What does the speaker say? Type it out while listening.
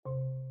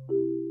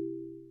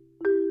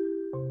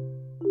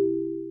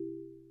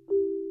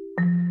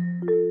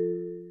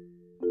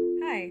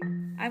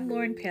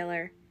Lauren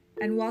Paler,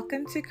 and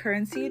welcome to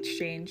Currency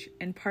Exchange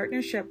in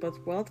partnership with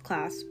World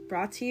Class,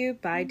 brought to you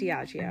by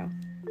Diageo.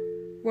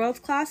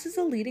 World Class is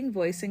a leading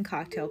voice in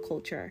cocktail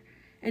culture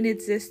and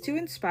exists to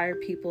inspire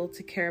people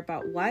to care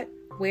about what,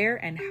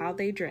 where, and how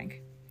they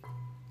drink.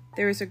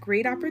 There is a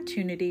great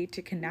opportunity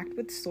to connect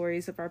with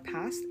stories of our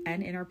past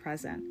and in our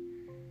present.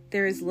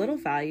 There is little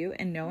value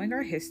in knowing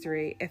our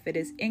history if it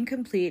is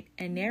incomplete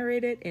and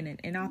narrated in an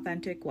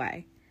inauthentic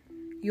way.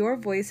 Your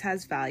voice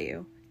has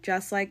value,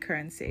 just like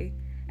currency,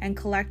 and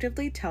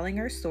collectively telling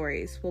our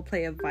stories will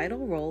play a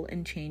vital role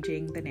in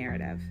changing the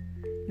narrative.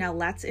 Now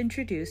let's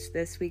introduce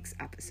this week's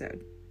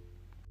episode.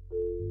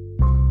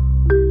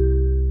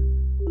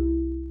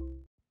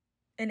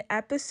 In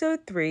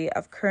episode 3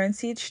 of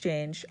Currency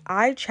Exchange,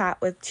 I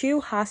chat with two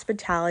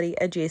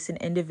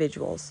hospitality-adjacent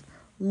individuals,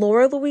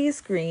 Laura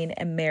Louise Green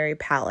and Mary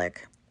Palick.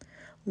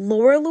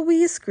 Laura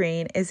Louise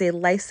Green is a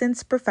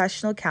licensed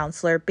professional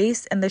counselor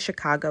based in the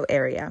Chicago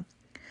area.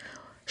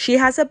 She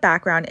has a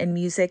background in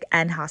music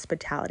and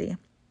hospitality.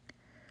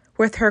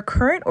 With her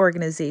current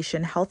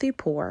organization, Healthy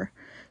Pour,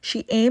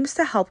 she aims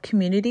to help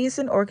communities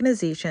and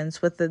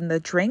organizations within the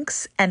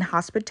drinks and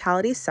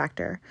hospitality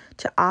sector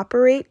to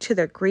operate to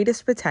their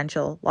greatest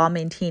potential while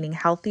maintaining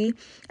healthy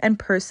and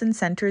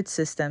person-centered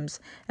systems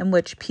in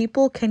which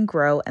people can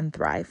grow and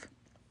thrive.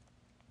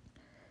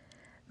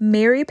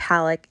 Mary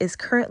Palick is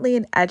currently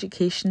an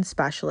education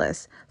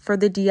specialist for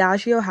the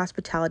Diageo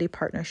Hospitality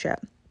Partnership.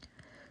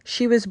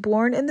 She was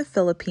born in the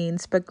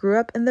Philippines but grew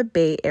up in the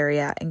Bay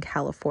Area in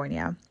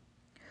California.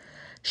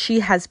 She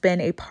has been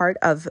a part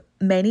of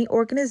many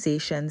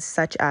organizations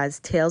such as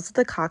Tales of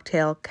the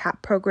Cocktail,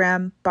 CAP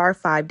Program, Bar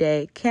 5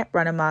 Day, Camp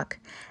Run Amok,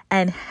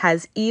 and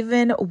has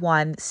even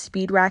won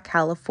Speed Rack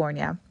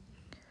California.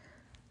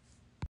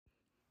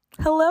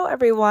 Hello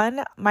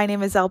everyone, my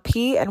name is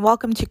LP and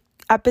welcome to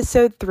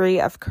episode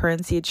 3 of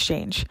Currency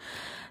Exchange.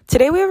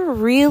 Today we have a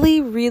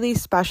really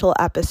special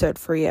episode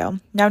for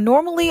you. Now,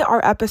 normally our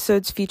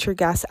episodes feature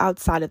guests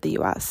outside of the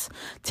US.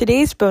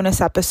 Today's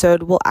bonus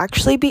episode will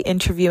actually be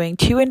interviewing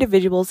two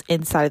individuals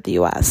inside of the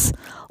US.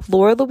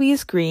 Laura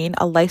Louise Green,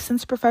 a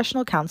licensed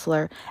professional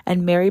counselor,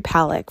 and Mary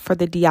Palick for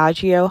the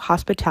Diageo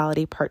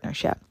Hospitality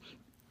Partnership.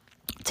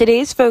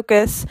 Today's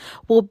focus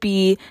will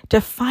be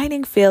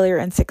defining failure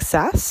and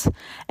success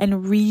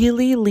and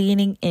really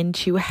leaning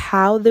into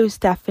how those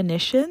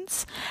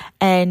definitions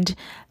and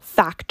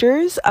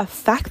factors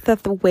affect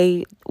the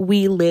way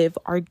we live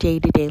our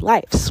day-to-day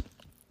lives.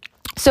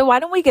 So why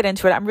don't we get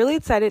into it? I'm really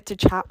excited to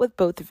chat with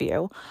both of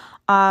you.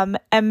 And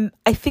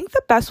I think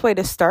the best way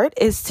to start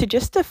is to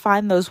just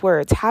define those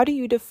words. How do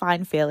you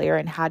define failure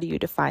and how do you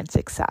define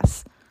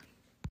success?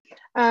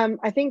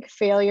 I think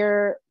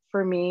failure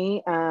for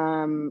me,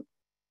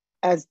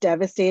 as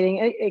devastating,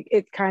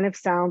 it kind of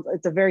sounds,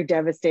 it's a very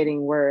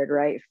devastating word,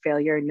 right?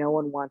 Failure, no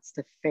one wants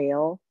to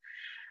fail.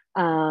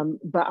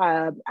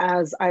 But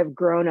as I've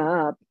grown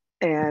up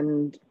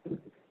and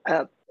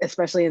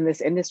especially in this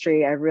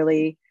industry, I've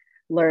really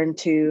learned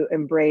to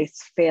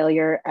embrace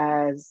failure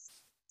as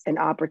an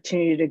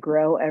opportunity to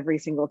grow every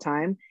single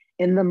time.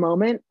 In the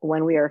moment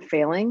when we are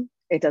failing,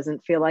 it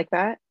doesn't feel like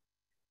that.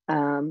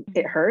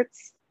 It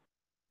hurts.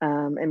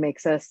 It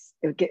makes us,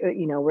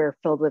 we're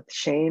filled with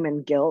shame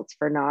and guilt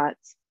for not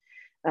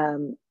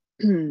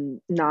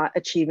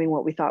achieving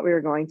what we thought we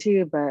were going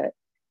to, but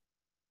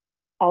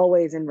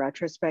always in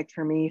retrospect,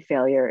 for me,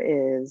 failure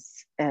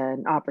is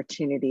an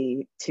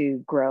opportunity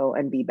to grow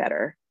and be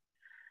better.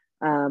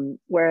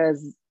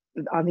 Whereas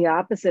on the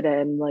opposite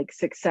end, like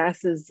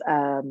success is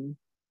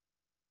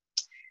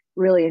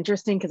really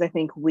interesting because I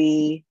think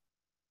we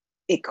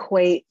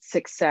equate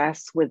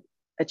success with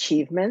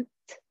achievement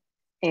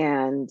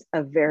and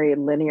a very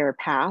linear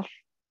path.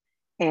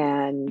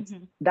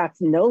 And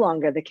that's no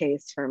longer the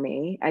case for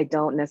me. I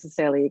don't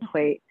necessarily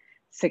equate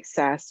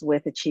success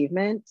with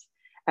achievement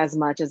as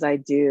much as I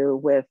do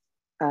with,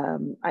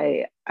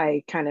 I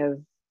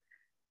kind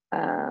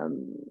of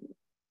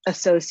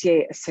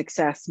associate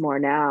success more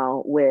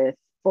now with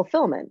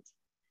fulfillment.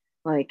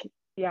 Like,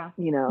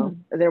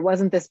 there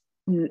wasn't this,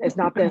 it's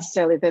not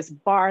necessarily this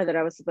bar that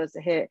I was supposed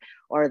to hit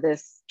or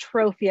this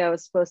trophy I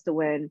was supposed to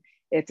win.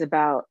 It's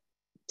about,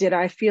 did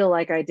I feel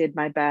like I did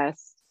my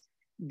best?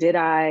 Did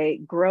I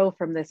grow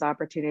from this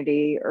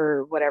opportunity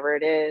or whatever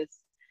it is?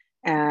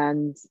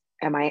 And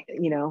am I,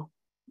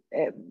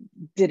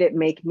 did it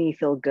make me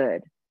feel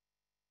good?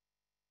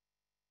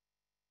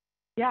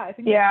 Yeah, I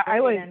think. Yeah,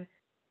 I would.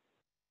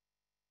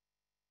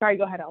 Sorry,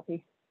 go ahead,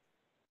 LP.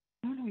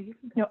 No, you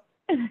can go.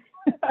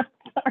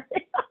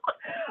 Sorry.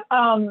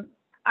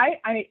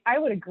 I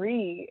would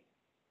agree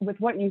with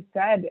what you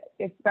said,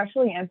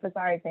 especially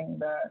emphasizing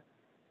the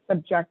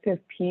subjective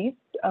piece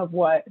of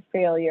what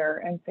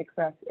failure and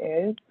success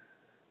is.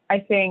 I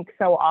think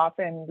so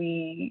often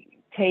we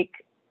take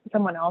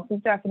someone else's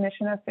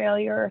definition of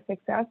failure or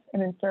success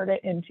and insert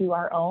it into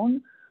our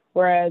own,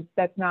 whereas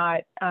that's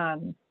not,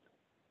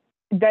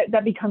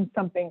 that becomes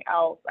something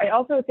else. I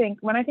also think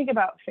when I think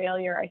about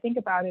failure, I think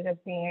about it as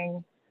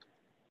being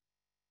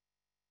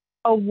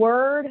a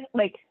word,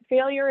 like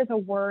failure is a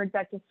word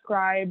that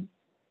describes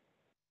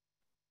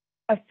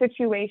a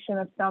situation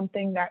of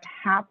something that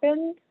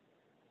happened,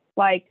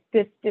 like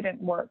this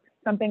didn't work,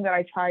 something that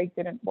I tried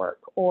didn't work,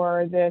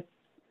 or this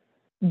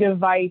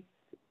device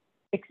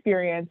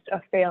experienced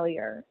a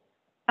failure,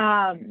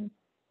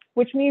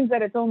 which means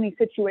that it's only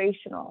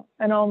situational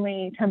and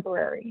only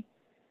temporary,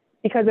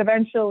 because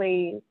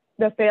eventually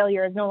the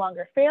failure is no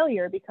longer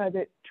failure because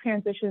it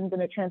transitions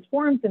and it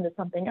transforms into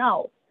something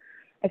else.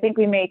 I think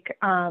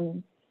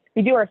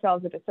we do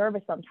ourselves a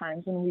disservice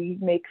sometimes when we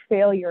make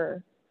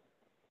failure,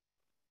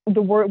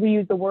 we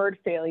use the word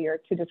failure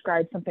to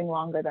describe something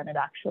longer than it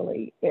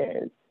actually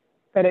is,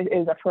 that it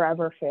is a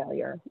forever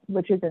failure,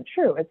 which isn't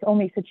true. It's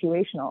only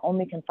situational,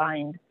 only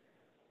confined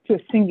to a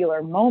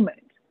singular moment.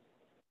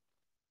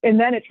 And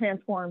then it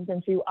transforms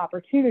into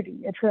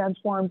opportunity. It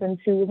transforms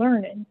into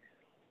learning.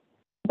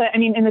 But I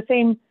mean, in the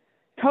same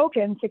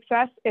token,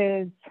 success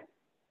is,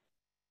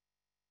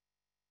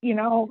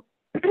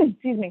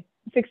 excuse me,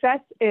 success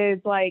is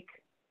like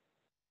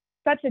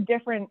such a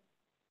different,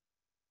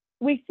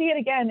 we see it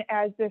again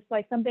as this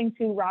like something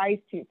to rise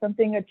to,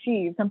 something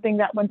achieved, something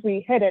that once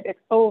we hit it, it's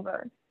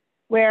over.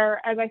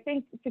 Whereas I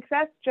think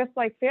success, just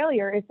like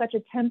failure, is such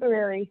a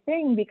temporary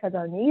thing because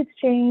our needs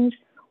change,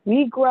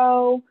 we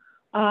grow.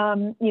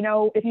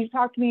 If you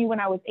talked to me when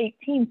I was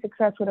 18,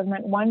 success would have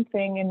meant one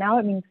thing, and now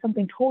it means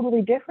something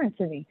totally different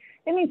to me.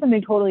 It means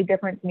something totally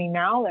different to me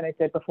now than it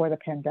did before the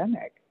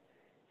pandemic.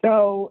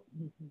 So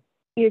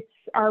it's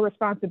our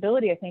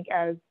responsibility, I think,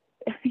 as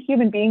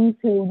human beings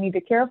who need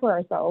to care for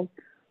ourselves,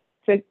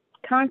 to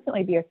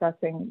constantly be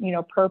assessing,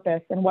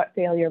 purpose and what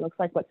failure looks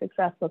like, what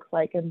success looks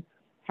like, and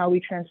how we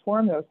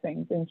transform those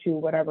things into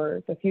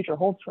whatever the future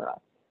holds for us.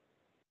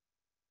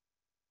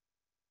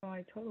 Oh,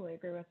 I totally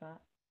agree with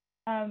that.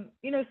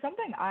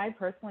 Something I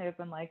personally have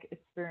been like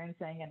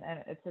experiencing,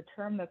 and it's a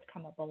term that's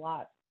come up a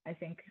lot, I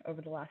think,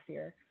 over the last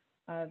year,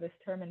 this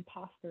term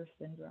imposter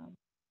syndrome.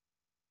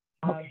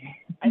 Okay.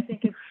 I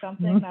think it's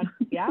something that,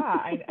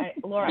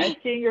 Laura, I'm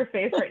seeing your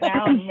face right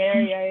now, and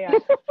Mary, yeah.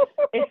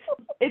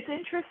 It's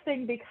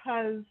interesting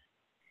because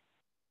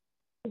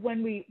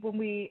when we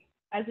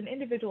as an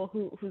individual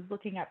who's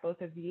looking at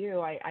both of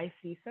you, I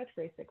see such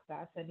great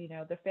success, and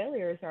the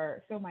failures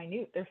are so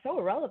minute, they're so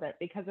irrelevant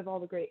because of all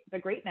the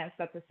greatness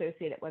that's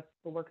associated with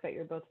the work that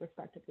you're both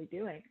respectively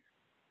doing.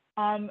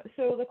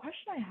 So the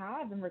question I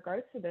have in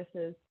regards to this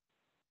is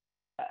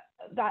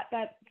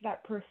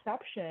that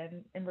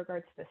perception in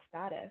regards to the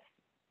status,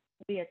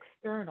 the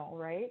external,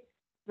 right,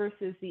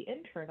 versus the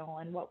internal,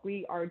 and what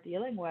we are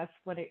dealing with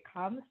when it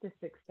comes to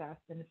success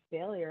and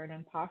failure and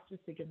imposter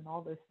syndrome and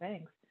all those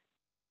things.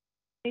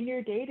 In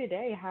your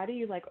day-to-day, how do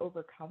you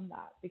overcome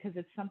that? Because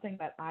it's something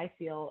that I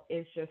feel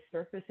is just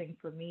surfacing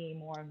for me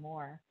more and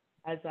more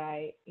as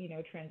I,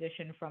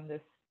 transition from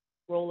this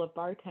role of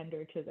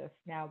bartender to this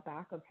now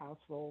back of house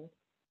role,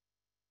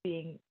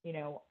 being,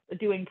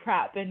 doing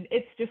prep, and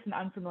it's just an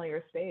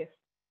unfamiliar space.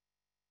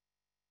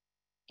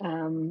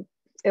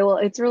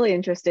 It's really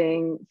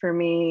interesting for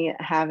me,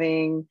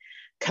 having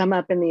come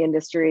up in the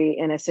industry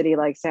in a city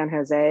like San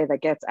Jose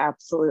that gets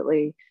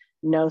absolutely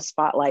no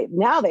spotlight.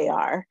 Now they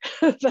are,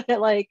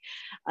 but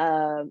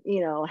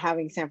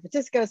having San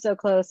Francisco so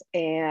close,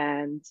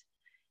 and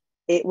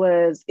it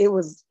was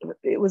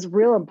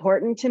real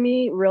important to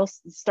me,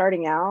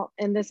 starting out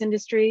in this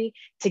industry,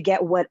 to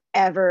get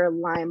whatever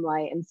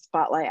limelight and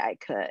spotlight I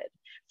could,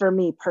 for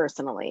me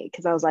personally,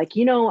 because I was like,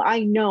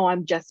 I know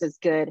I'm just as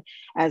good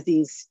as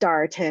these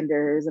star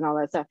tenders and all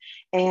that stuff.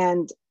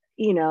 And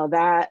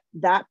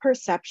that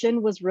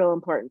perception was real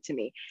important to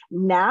me.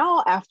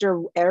 Now,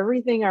 after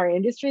everything our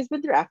industry's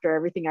been through, after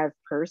everything I've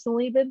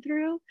personally been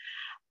through,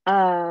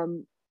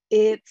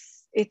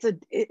 it's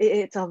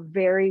a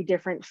very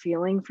different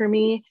feeling for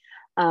me,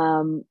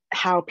 how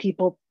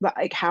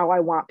I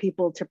want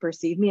people to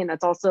perceive me. And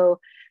that's also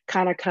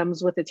kind of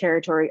comes with the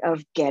territory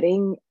of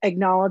getting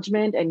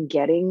acknowledgement and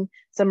getting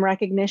some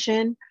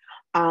recognition.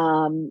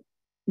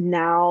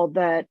 Now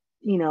that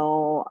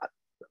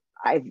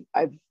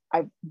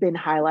I've been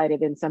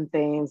highlighted in some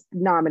things,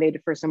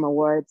 nominated for some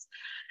awards,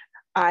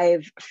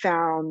 I've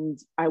found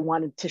I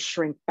wanted to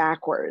shrink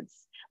backwards.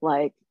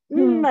 Like,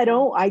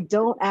 I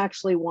don't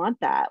actually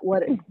want that.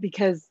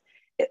 Because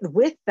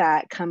with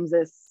that comes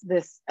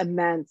this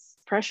immense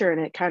pressure,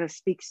 and it kind of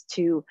speaks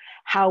to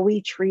how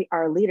we treat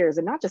our leaders,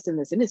 and not just in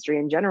this industry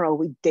in general.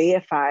 We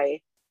deify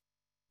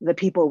the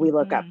people we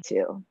look up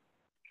to.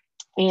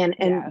 And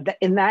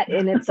that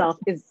in itself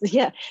is,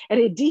 and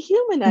it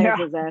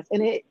dehumanizes us,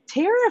 and it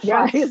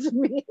terrifies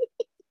me.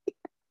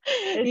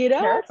 It's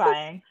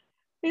terrifying.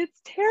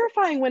 It's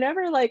terrifying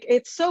whenever,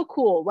 it's so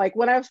cool. Like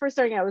when I was first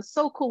starting out, it was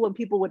so cool when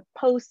people would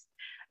post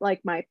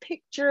my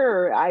picture,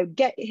 or I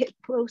get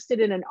posted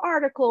in an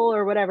article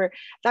or whatever.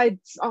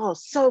 That's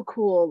so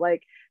cool.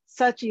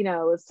 Such, it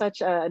was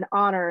such an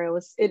honor.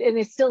 And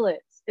it still is.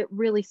 It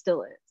really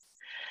still is.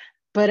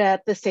 But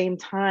at the same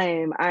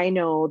time, I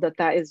know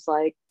that is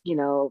the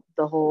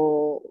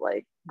whole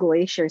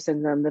glacier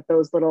syndrome, that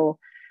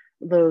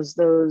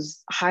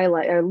those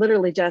highlight are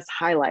literally just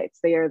highlights.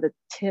 They are the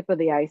tip of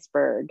the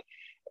iceberg.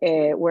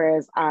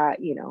 Whereas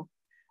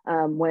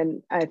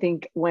When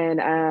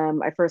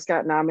I first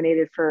got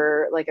nominated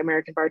for like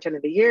American Bartender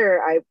of the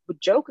Year, I would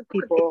joke with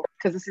people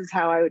because this is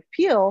how I would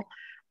feel.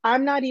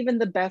 I'm not even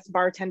the best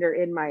bartender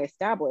in my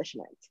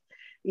establishment,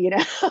 you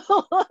know,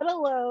 let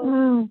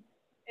alone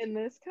in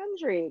this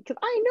country. Because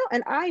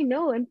I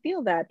know and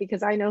feel that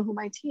because I know who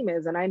my team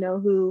is and I know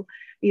who,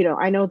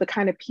 I know the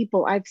kind of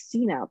people I've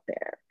seen out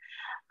there.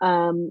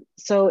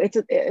 So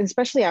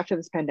especially after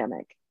this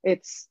pandemic,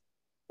 it's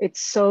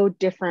so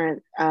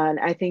different. And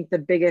I think the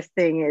biggest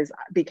thing is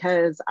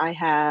because I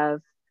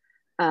have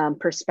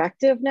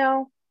perspective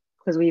now,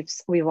 because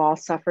we've all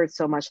suffered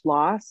so much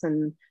loss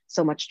and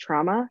so much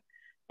trauma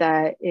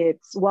that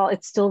it's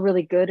still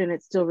really good and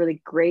it's still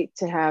really great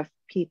to have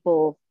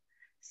people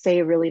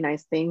say really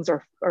nice things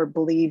or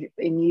believe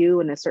in you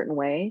in a certain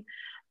way.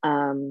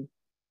 I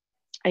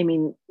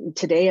mean,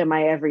 today in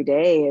my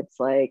everyday, it's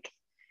like,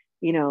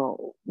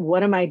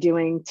 what am I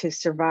doing to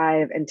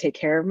survive and take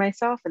care of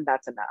myself? And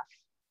that's enough.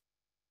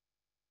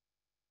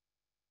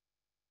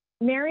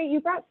 Mary, you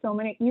brought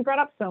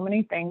up so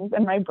many things,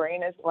 and my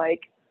brain is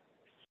like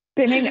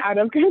spinning out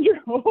of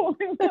control.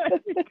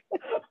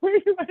 where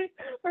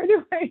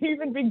do I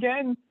even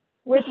begin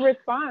with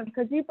response?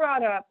 Because you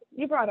brought up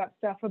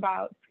stuff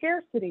about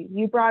scarcity.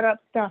 You brought up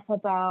stuff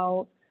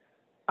about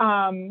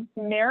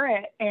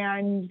merit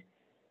and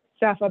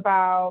stuff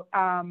about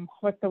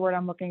what's the word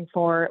I'm looking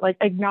for? Like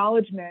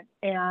acknowledgement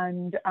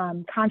and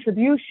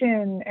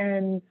contribution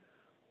and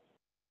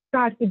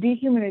gosh, the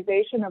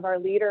dehumanization of our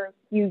leaders.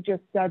 You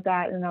just said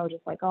that, and I was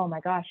just like, oh my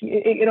gosh,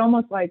 it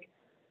almost like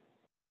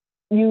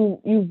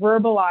you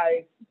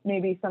verbalize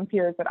maybe some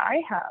fears that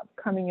I have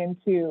coming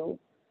into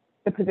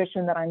the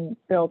position that I'm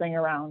building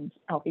around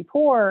Healthy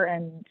Pour,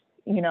 and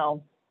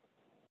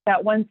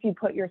that once you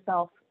put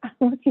yourself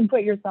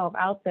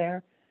out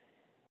there,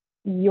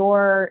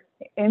 your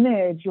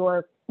image,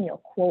 your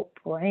quote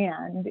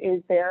brand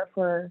is there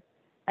for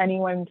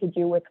anyone to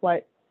do with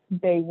what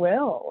they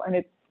will,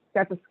 and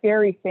that's a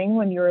scary thing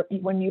when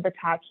you've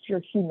attached your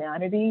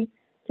humanity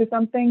to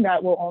something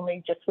that will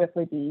only just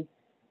swiftly be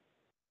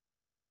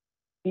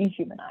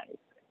dehumanized.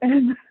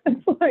 And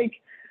it's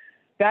like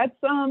that's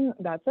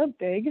a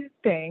big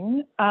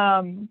thing.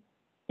 When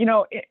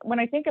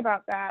I think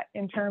about that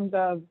in terms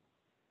of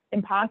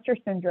imposter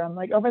syndrome,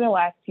 like over the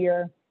last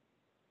year,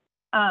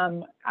 I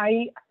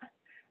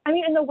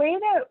mean, in the way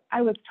that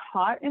I was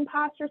taught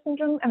imposter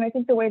syndrome, and I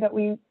think the way that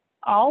we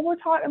all were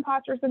taught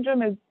imposter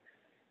syndrome is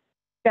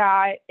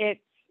that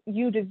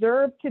you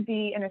deserve to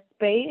be in a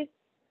space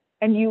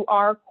and you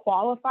are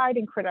qualified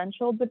and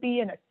credentialed to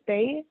be in a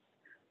space,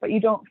 but you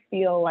don't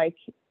feel like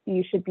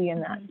you should be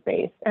in that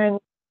space. And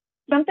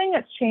something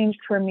that's changed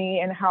for me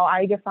and how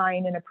I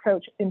define and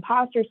approach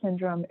imposter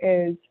syndrome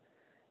is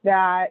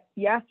that,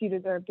 yes, you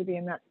deserve to be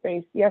in that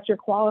space. Yes, you're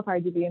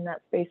qualified to be in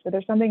that space, but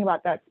there's something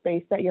about that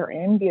space that you're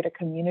in, be it a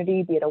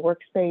community, be it a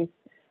workspace,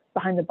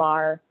 behind the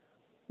bar,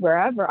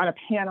 wherever, on a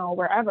panel,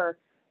 wherever,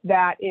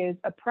 that is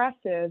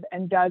oppressive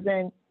and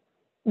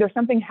there's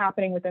something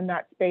happening within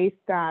that space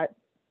that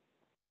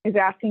is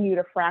asking you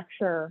to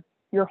fracture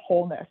your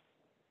wholeness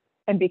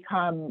and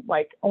become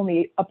like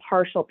only a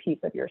partial piece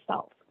of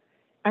yourself.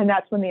 And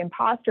that's when the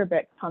imposter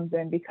bit comes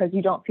in, because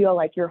you don't feel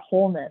like your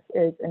wholeness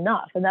is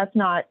enough. And that's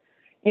not,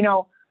 this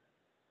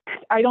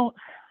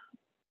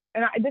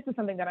is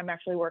something that I'm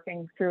actually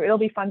working through. It'll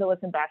be fun to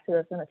listen back to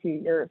this in a few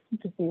years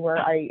to see where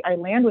I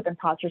land with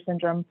imposter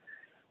syndrome.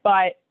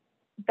 But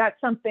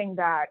that's something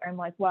that I'm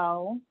like,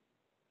 well,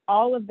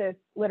 all of this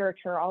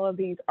literature, all of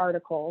these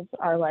articles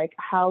are like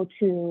how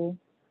to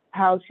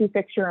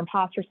fix your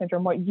imposter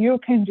syndrome, what you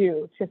can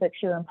do to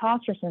fix your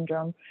imposter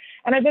syndrome.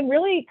 And I've been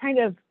really kind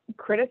of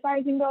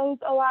criticizing those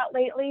a lot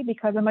lately,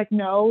 because I'm like,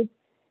 no,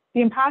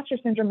 the imposter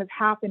syndrome is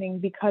happening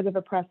because of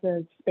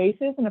oppressive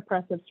spaces and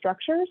oppressive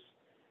structures.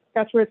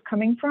 That's where it's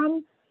coming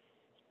from.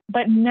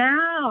 But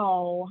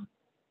now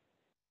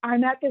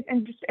I'm at this,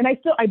 and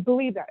I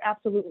believe that,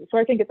 absolutely. So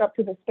I think it's up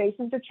to the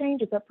spaces to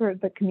change. It's up for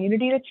the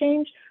community to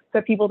change so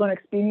that people don't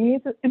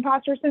experience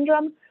imposter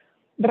syndrome.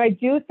 But I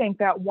do think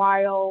that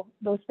while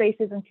those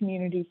spaces and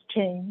communities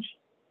change,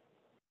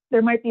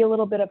 there might be a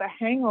little bit of a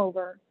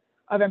hangover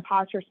of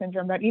imposter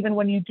syndrome, that even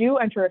when you do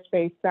enter a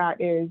space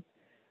that is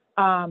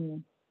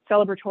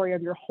celebratory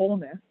of your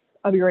wholeness,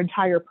 of your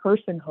entire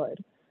personhood,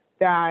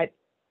 that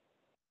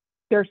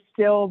there's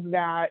still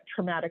that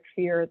traumatic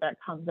fear that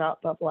comes up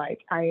of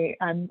like, I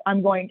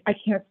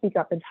can't speak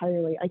up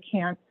entirely. I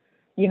can't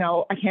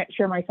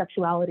share my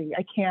sexuality.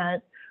 I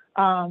can't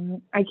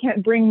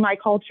bring my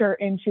culture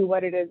into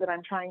what it is that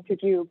I'm trying to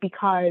do,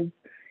 because,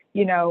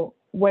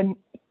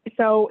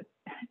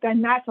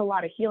 then that's a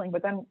lot of healing.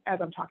 But then as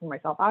I'm talking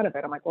myself out of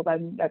it, I'm like, well,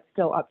 then that's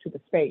still up to the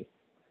space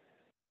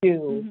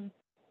to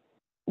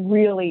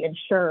really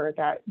ensure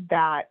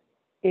that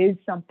is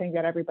something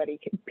that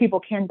people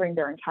can bring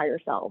their entire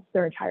selves,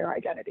 their entire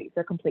identities,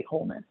 their complete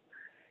wholeness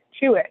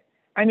to it.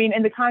 I mean,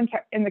 in the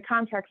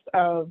context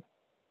of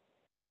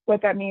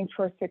what that means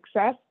for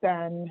success,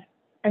 then,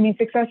 I mean,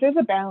 success is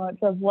a balance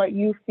of what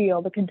you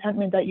feel, the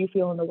contentment that you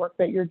feel in the work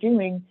that you're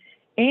doing,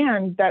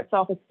 and that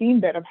self-esteem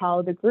bit of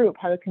how the group,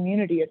 how the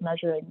community is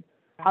measuring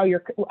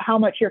how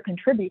much you're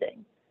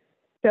contributing.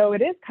 So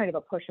it is kind of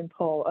a push and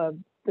pull of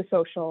the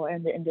social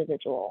and the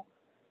individual.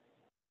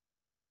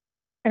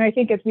 And I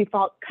think as we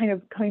felt, kind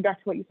of coming back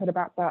to what you said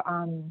about the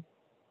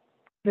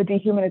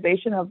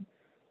dehumanization of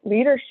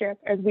leadership,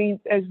 as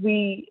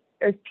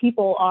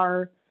people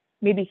are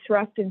maybe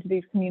thrust into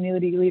these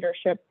community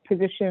leadership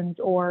positions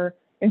or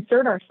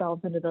insert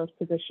ourselves into those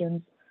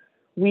positions,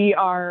 we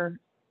are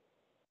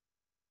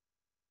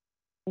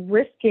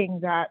risking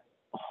that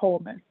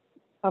wholeness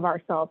of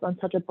ourselves on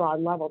such a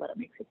broad level that it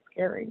makes it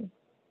scary.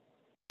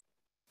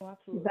 Oh,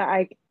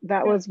 absolutely.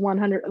 That was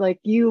 100, like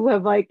you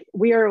have, like,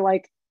 we are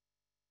like,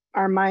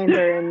 our minds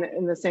are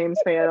in the same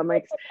space. I'm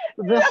like,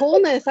 the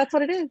wholeness, that's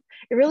what it is.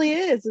 It really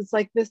is. It's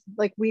like this,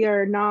 like we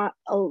are not,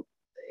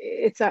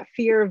 it's that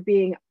fear of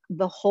being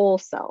the whole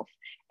self,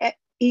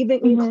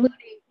 even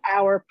including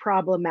our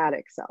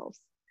problematic selves,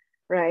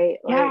 right?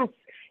 Like,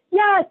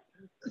 yes.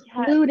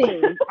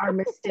 Including our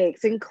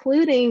mistakes,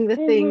 including the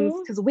things,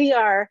 because we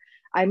are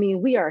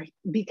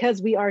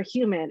because we are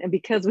human and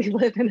because we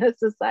live in a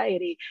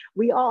society,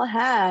 we all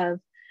have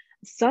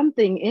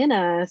something in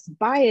us,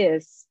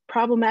 bias,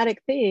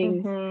 problematic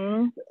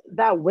things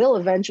that will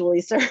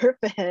eventually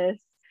surface.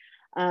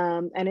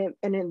 And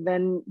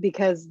then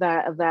because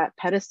of that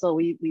pedestal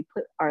we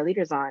put our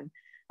leaders on,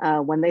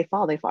 when they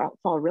fall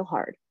real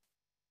hard.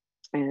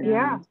 And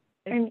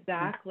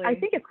exactly. I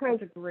think it's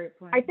a great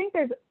point. I think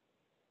there's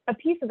a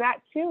piece of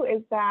that too,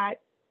 is that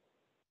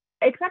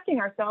accepting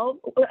ourselves.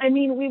 I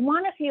mean, we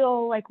want to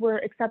feel like we're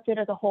accepted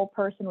as a whole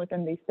person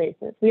within these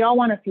spaces. We all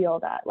want to feel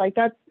that. Like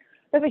that's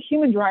a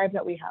human drive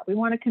that we have. We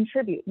want to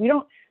contribute. We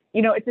don't,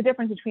 it's a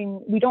difference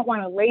between, we don't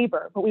want to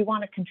labor, but we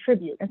want to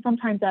contribute. And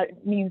sometimes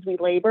that means we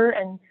labor,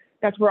 and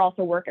that's where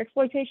also work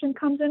exploitation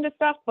comes into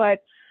stuff.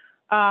 But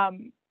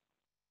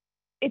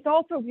it's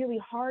also really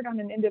hard on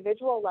an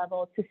individual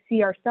level to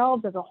see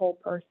ourselves as a whole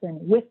person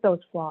with those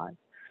flaws,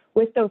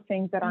 with those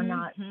things that are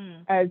not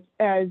as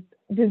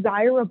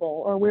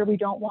desirable, or where we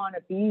don't want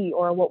to be,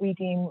 or what we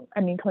deem,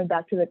 coming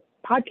back to the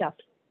podcast,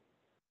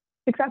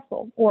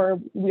 successful, or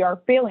we are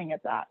failing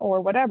at that,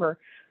 or whatever.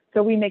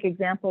 So we make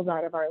examples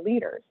out of our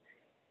leaders,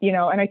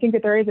 and I think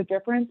that there is a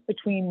difference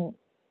between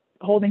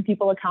holding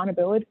people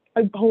accountable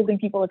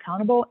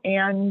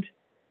and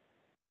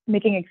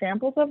making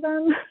examples of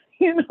them,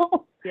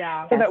 so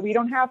that we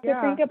don't have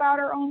to think about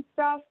our own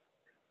stuff.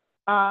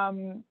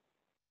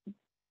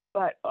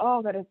 But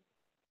I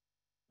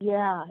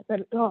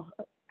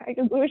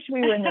wish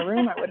we were in the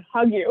room. I would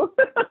hug you.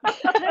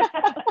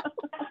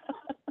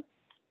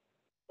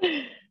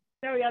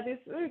 No, yeah, these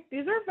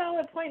are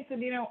valid points.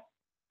 And,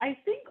 I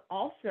think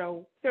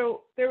also,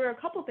 so there were a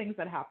couple things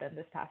that happened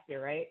this past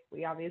year, right?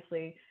 We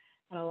obviously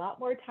had a lot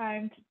more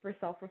time for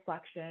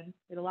self-reflection.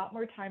 We had a lot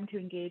more time to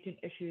engage in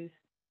issues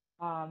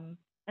and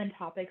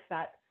topics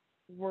that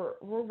were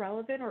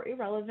relevant or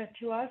irrelevant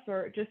to us,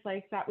 or just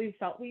like that we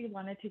felt we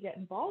wanted to get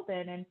involved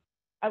in. And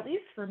at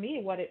least for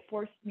me, what it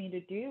forced me to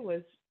do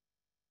was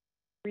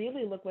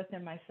really look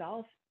within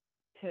myself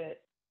to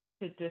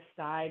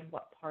decide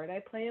what part I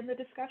play in the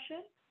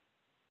discussion.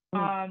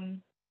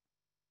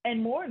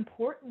 And more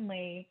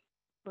importantly,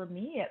 for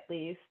me at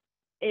least,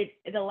 it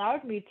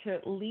allowed me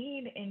to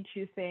lean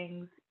into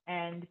things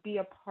and be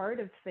a part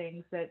of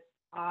things that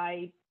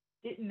I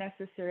didn't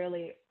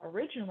necessarily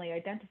originally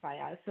identify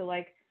as. So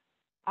like,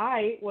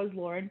 I was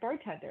Lauren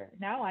bartender.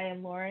 Now I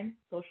am Lauren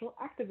social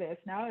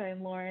activist. Now I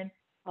am Lauren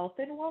health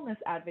and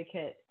wellness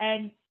advocate.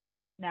 And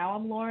now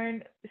I'm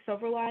Lauren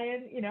Silver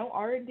Lion,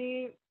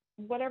 R&D,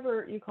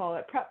 whatever you call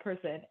it, prep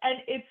person.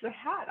 And it's a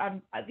hat.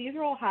 These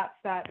are all hats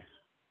that,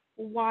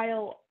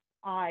 while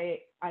I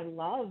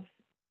love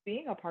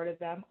being a part of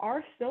them,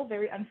 are still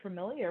very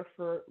unfamiliar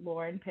for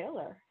Lauren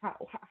Paler,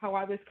 how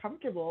I was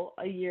comfortable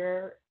a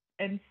year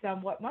and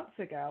somewhat months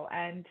ago.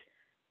 And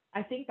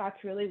I think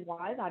that's really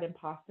why that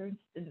imposter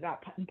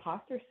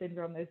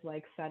syndrome is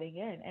like setting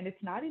in. And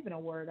it's not even a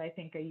word I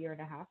think a year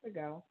and a half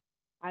ago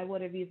I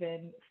would have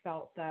even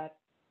felt that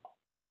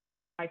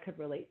I could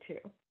relate to.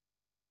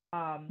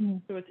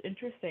 So it's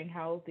interesting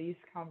how these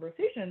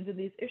conversations and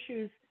these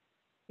issues,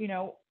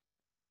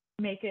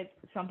 make it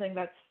something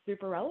that's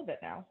super relevant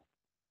now.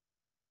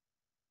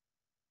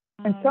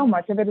 And so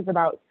much of it is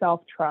about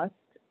self-trust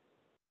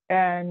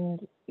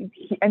and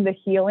the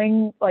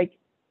healing. Like,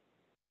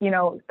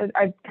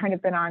 I've kind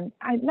of been on,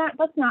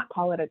 let's not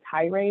call it a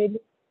tirade,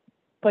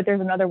 but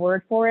there's another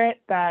word for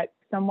it that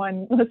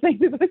someone listening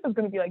to this is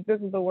going to be like,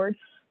 this is the word.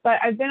 But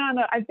I've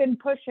been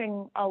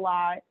pushing a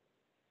lot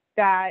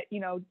that,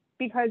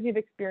 because you've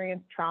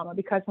experienced trauma,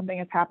 because something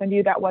has happened to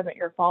you, that wasn't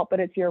your fault,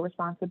 but it's your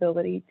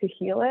responsibility to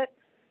heal it.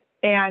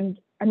 And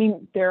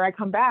there I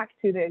come back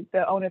to the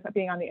onus of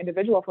being on the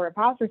individual for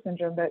imposter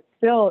syndrome, that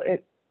still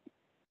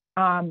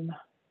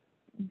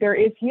there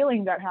is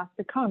healing that has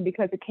to come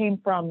because it came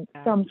from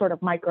some sort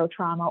of micro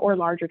trauma or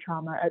larger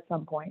trauma at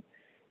some point.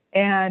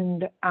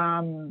 And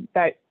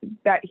that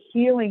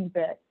healing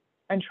bit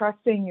and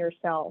trusting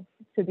yourself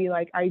to be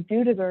like, I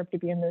do deserve to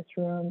be in this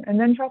room. And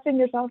then trusting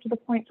yourself to the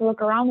point to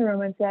look around the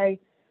room and say,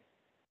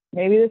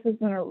 maybe this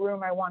isn't a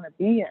room I want to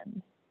be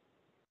in.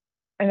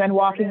 And then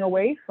walking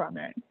away from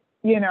it,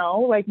 you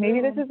know, like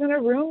maybe this isn't a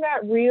room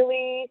that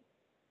really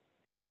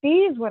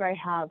sees what I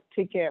have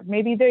to give.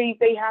 Maybe they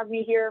have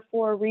me here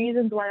for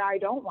reasons why I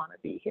don't want to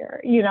be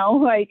here, you know,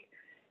 like,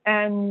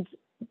 and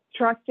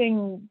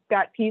trusting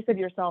that piece of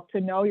yourself to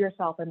know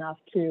yourself enough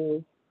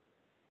to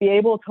be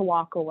able to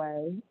walk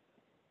away.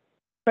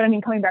 But I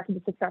mean, coming back to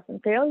the success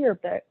and failure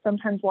bit,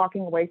 sometimes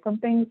walking away from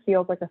things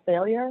feels like a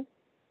failure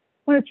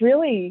when it's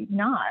really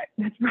not.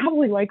 It's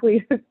probably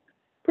likely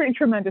pretty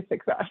tremendous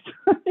success,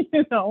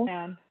 you know?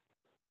 And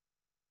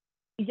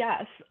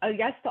yes,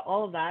 yes to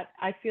all of that.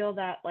 I feel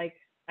that like,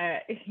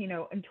 you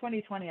know, in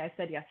 2020, I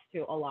said yes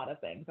to a lot of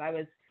things. I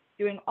was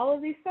doing all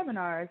of these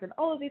seminars and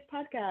all of these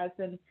podcasts,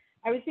 and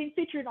I was being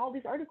featured in all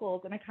these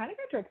articles. And I kind of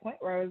got to a point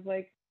where I was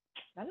like,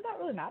 none of that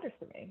really matters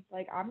to me.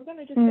 Like, I'm going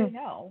to just say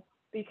no,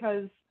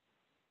 because,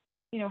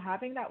 you know,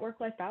 having that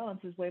work-life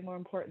balance is way more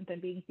important than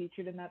being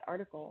featured in that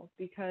article,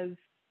 because,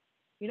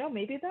 you know,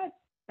 maybe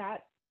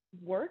that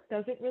work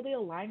doesn't really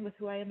align with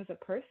who I am as a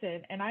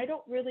person, and I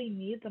don't really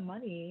need the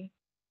money.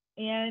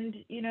 And,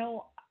 you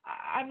know,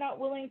 I'm not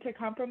willing to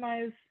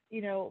compromise,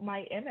 you know,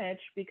 my image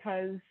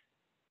because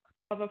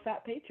of a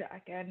fat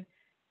paycheck. And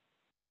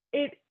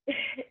it,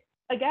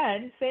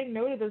 again, saying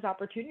no to those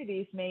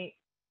opportunities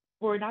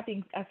or not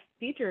being as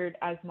featured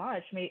as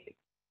much may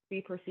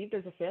be perceived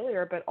as a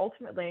failure, but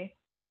ultimately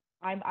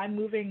I'm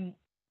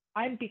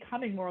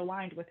becoming more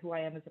aligned with who I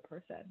am as a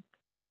person,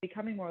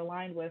 becoming more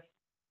aligned with,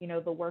 you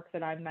know, the work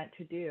that I'm meant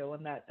to do,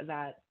 and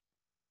that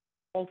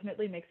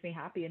ultimately makes me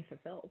happy and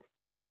fulfilled.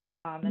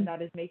 And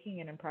that is making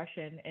an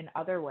impression in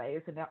other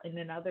ways and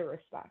in other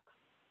respects.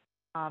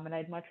 And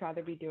I'd much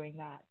rather be doing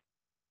that.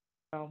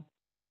 So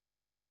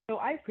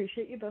I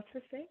appreciate you both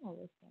for saying all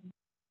this.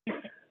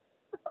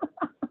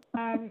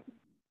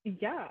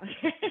 Yeah.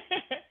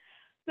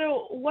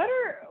 So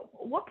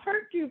what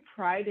part do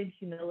pride and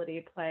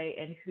humility play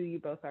in who you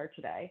both are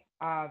today?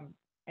 I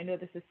know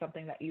this is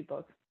something that you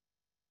both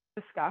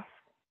discuss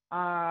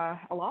a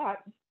lot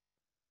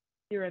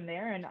here and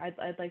there, and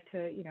I'd like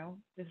to, you know,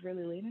 just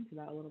really lean into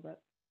that a little bit.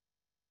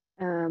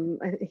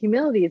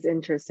 Humility is an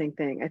interesting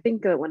thing. I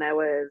think that when I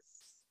was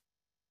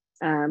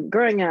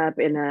growing up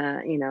in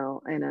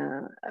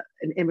an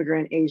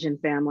immigrant Asian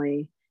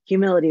family,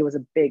 humility was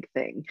a big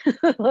thing.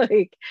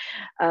 Like,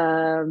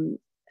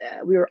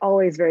 we were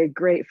always very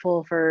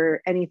grateful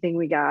for anything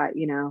we got,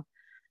 you know.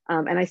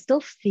 And I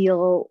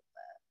feel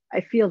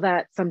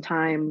that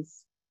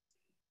sometimes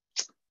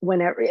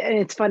whenever, and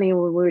it's funny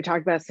when we were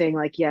talking about saying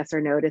like yes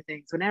or no to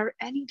things,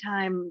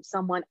 anytime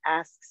someone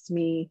asks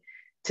me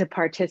to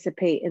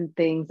participate in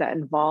things that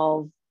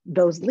involve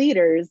those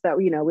leaders that,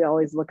 you know, we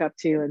always look up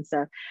to and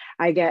stuff,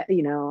 I get,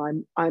 you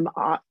know, I'm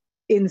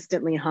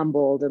instantly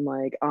humbled and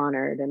like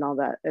honored and all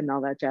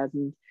that jazz.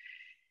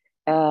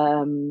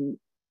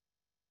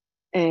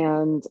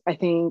 And I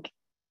think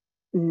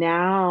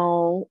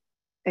now,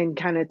 and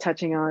kind of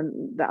touching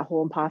on that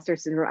whole imposter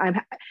syndrome,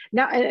 I'm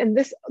now, and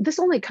this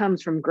only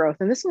comes from growth,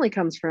 and this only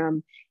comes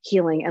from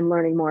healing and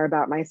learning more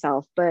about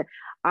myself. But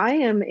I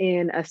am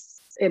in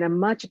a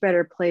much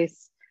better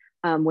place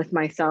with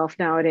myself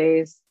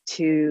nowadays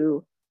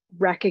to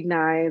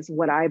recognize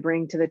what I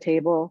bring to the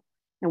table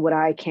and what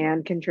I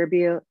can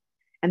contribute,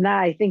 and that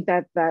I think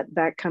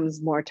that comes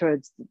more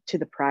to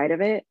the pride of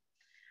it.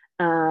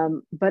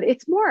 But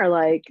it's more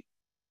like,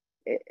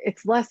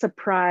 it's less a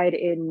pride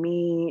in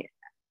me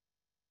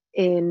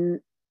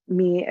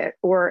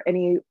or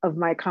any of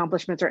my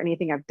accomplishments or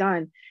anything I've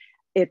done.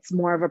 It's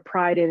more of a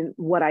pride in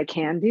what I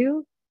can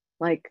do,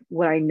 like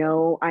what I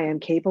know I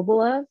am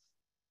capable of.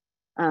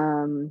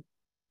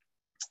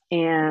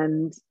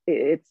 And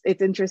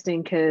it's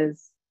interesting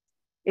because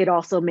it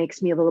also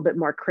makes me a little bit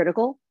more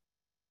critical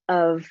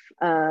of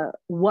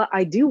what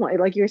I do want,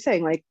 like you're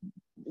saying, like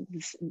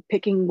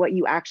picking what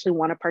you actually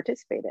want to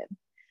participate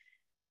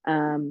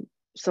in.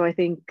 So I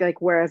think, like,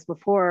 whereas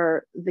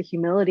before the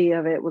humility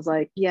of it was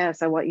like,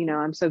 yes, I want, you know,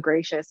 I'm so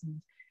gracious,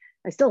 and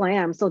I still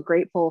am. I'm still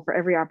grateful for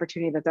every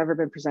opportunity that's ever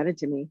been presented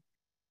to me.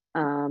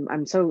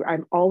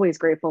 I'm always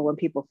grateful when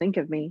people think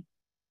of me.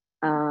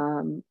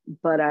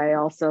 But I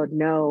also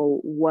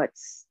know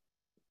what's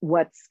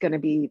going to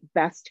be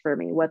best for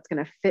me, what's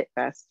going to fit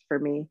best for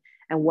me,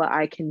 and what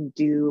I can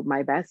do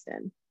my best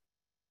in.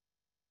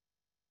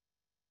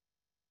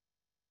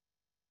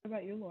 What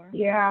about you, Laura?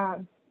 Yeah,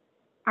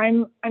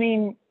 I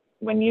mean,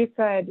 when you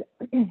said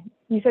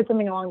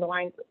something along the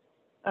lines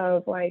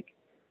of like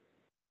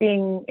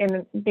being in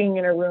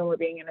a room or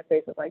being in a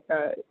space with like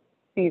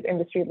these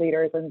industry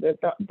leaders and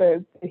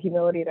the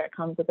humility that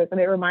comes with this,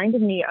 and it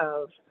reminded me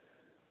of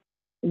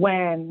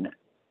when,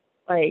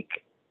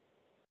 like,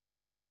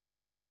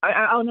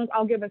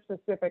 I'll give a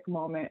specific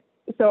moment.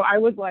 So I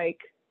was like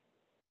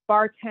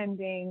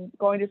bartending,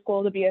 going to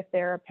school to be a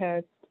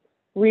therapist,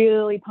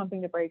 really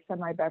pumping the brakes on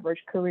my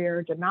beverage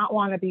career, did not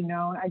want to be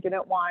known. I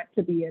didn't want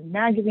to be in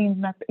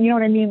magazines, you know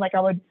what I mean? Like, I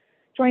would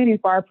join these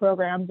bar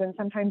programs, and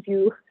sometimes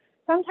you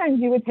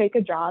would take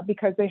a job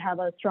because they have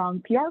a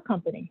strong PR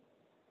company,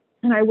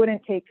 and I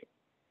wouldn't take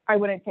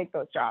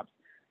those jobs.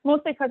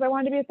 mostly because I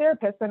wanted to be a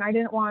therapist, and I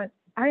didn't want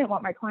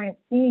my clients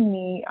seeing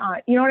me.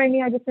 You know what I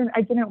mean?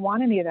 I didn't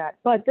want any of that.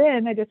 But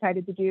then I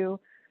decided to do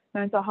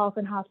mental health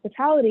and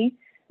hospitality,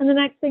 and the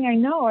next thing I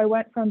know, I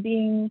went from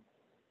being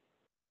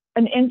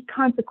an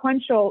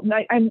inconsequential.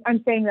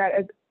 I'm saying that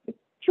as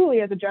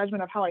truly as a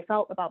judgment of how I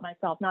felt about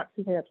myself, not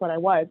to say that's what I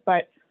was,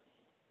 but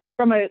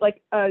from a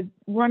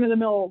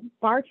run-of-the-mill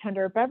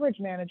bartender, beverage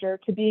manager,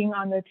 to being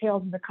on the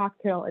Tales of the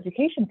Cocktail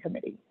Education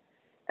Committee.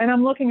 And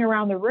I'm looking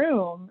around the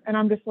room and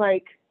I'm just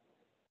like,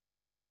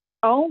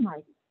 oh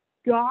my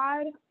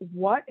God,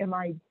 what am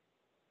I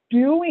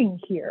doing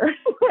here?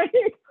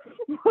 Like,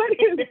 what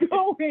is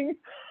going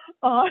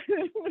on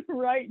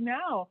right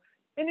now?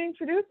 And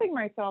introducing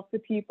myself to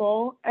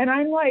people, and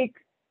I'm like,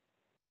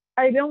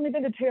 I'd only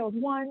been to Tales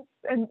once,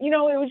 and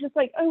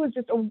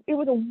it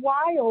was a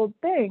wild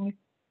thing.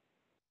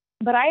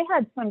 But I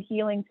had some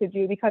healing to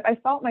do because I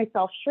felt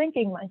myself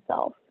shrinking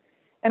myself.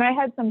 And I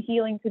had some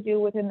healing to do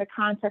within the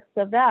context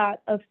of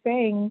that, of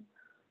saying,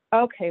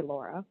 okay,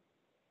 Laura,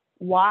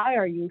 why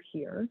are you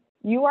here?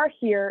 You are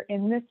here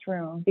in this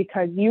room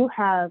because you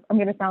have, I'm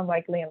going to sound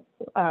like Liam,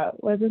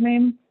 what's his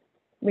name?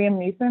 Liam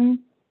Neeson.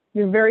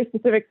 You have a very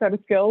specific set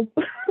of skills.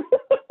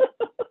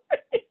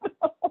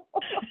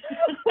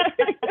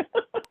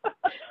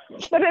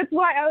 But it's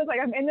why I was like,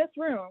 I'm in this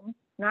room,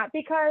 not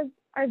because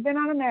I've been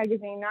on a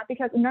magazine, not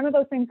because none of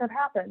those things have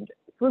happened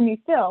for me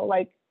still,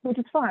 which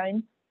is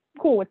fine.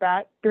 Cool with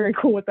that. Very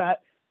cool with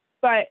that.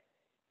 But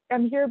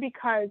I'm here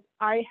because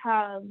I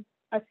have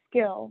a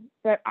skill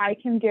that I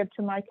can give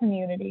to my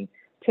community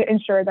to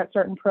ensure that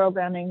certain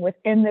programming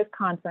within this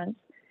conference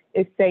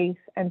is safe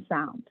and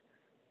sound.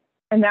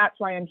 And that's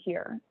why I'm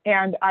here.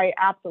 And I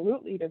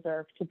absolutely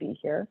deserve to be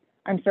here.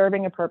 I'm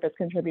serving a purpose,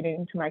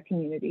 contributing to my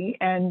community,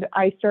 and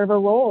I serve a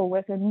role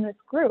within this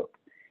group.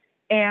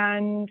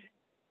 And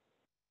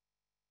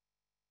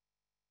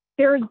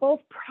there's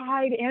both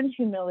pride and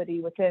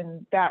humility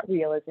within that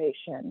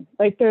realization.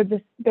 Like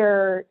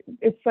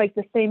it's like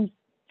the same,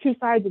 two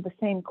sides of the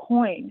same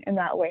coin in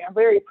that way. I'm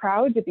very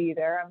proud to be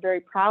there. I'm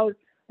very proud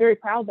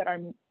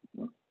that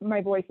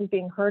my voice is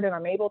being heard and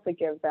I'm able to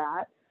give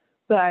that.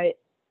 But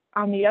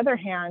on the other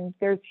hand,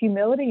 there's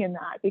humility in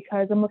that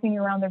because I'm looking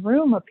around the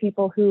room of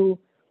people who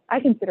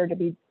I consider to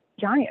be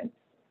giants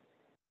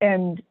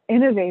and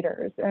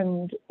innovators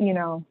and,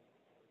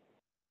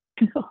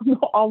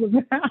 all of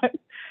that.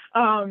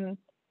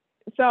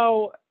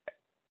 So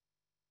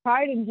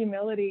pride and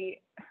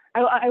humility,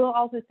 I will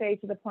also say,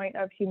 to the point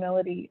of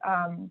humility,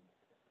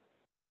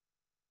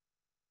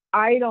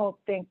 I don't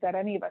think that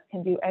any of us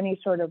can do any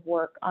sort of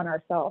work on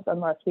ourselves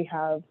unless we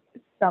have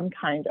some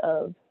kind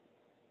of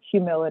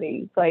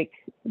humility,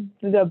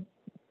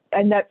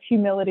 and that's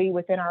humility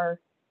within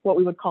what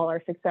we would call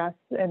our success,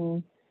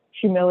 and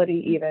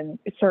humility even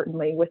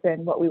certainly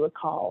within what we would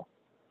call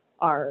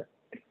our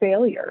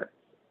failure.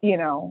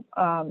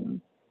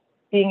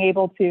 Being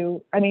able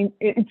to,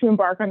 to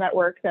embark on that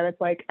work, that it's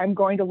like, I'm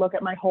going to look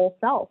at my whole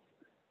self.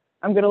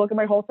 I'm going to look at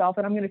my whole self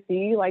and I'm going to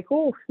see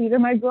oh, these are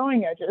my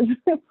growing edges.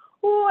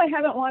 Oh, I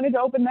haven't wanted to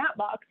open that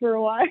box for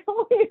a while,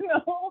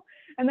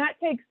 and that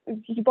takes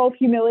both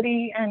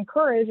humility and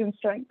courage and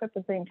strength at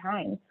the same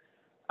time.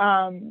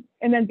 And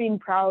then being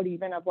proud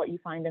even of what you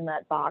find in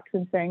that box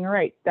and saying, all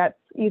right, that's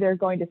either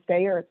going to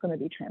stay or it's going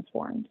to be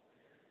transformed.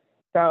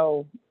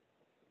 So,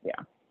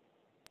 yeah.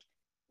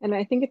 And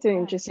I think it's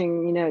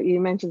interesting, you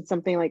mentioned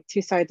something like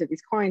two sides of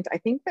these coins. I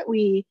think that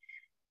we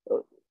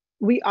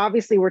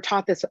obviously were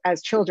taught this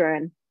as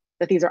children,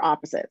 that these are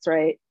opposites,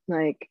 right?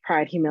 Like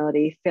pride,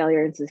 humility,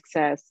 failure, and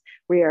success.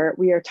 We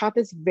are taught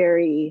this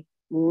very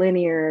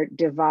linear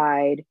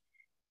divide,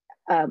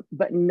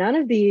 but none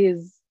of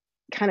these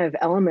kind of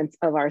elements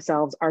of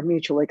ourselves are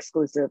mutually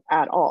exclusive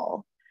at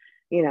all.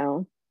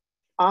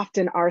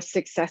 Often our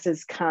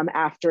successes come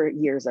after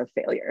years of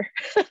failure.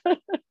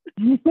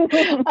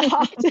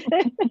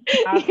 Often,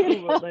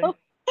 Absolutely.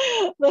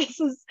 This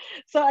is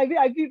so. I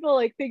people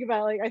think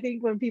about I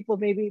think when people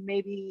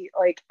maybe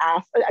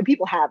ask,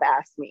 people have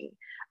asked me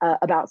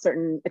about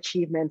certain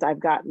achievements I've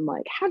gotten.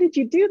 How did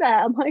you do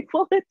that? I'm like,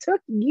 well, it took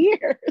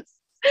years.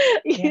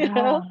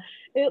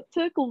 It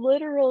took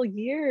literal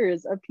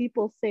years of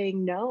people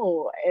saying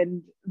no,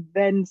 and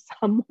then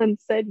someone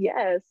said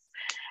yes.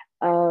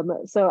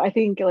 So I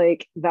think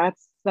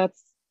that's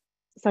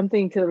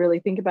something to really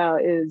think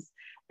about, is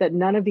that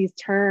none of these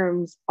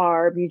terms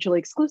are mutually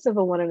exclusive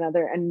of one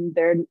another, and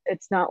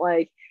it's not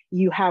like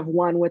you have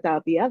one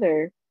without the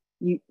other.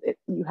 You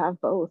have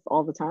both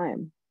all the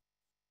time.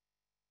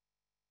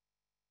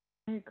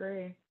 I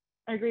agree.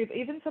 But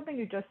even something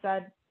you just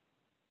said,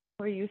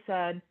 where you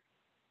said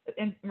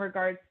in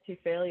regards to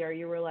failure,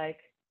 you were like,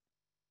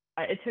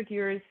 it took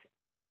years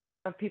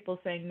of people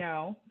saying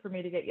no for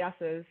me to get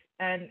yeses.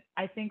 And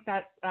I think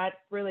that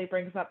really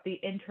brings up the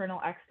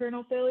internal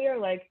external failure.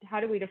 How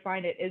do we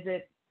define it? Is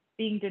it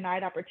being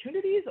denied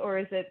opportunities, or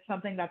is it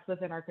something that's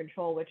within our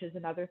control, which is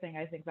another thing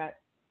I think that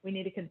we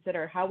need to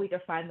consider, how we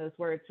define those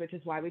words, which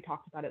is why we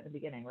talked about it in the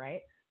beginning, right?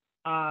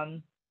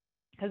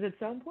 Because it's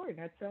so important.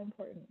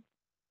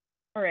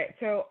 All right,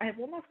 so I have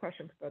one last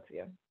question for both of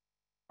you.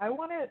 I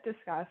want to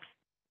discuss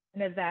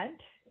an event.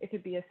 It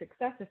could be a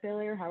success, a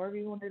failure, however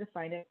you want to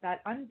define it,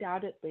 that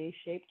undoubtedly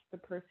shaped the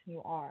person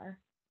you are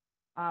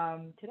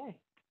today.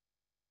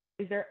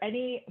 Is there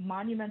any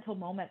monumental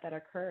moment that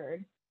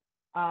occurred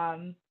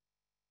um,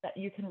 that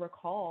you can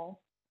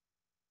recall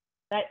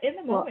that in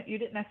the Well, moment you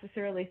didn't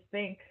necessarily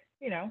think,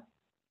 you know,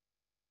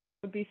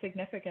 would be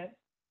significant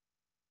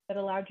that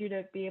allowed you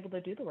to be able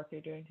to do the work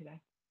you're doing today?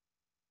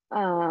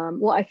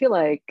 well, I feel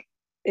like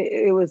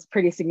it was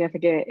pretty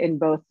significant in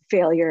both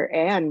failure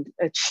and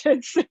a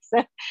success,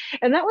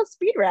 and that was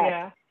Speed Rack.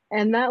 Yeah.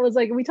 And that was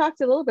like, we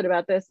talked a little bit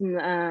about this, and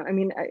I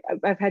mean,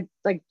 I've had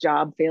like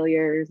job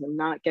failures and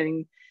not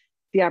getting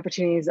the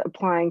opportunities,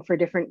 applying for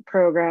different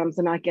programs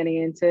and not getting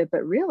into it.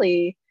 But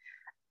really,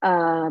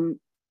 um,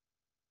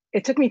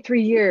 it took me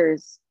 3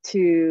 years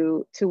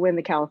to win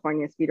the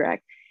California Speed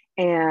Rack.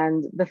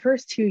 And the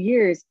first 2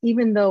 years,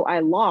 even though I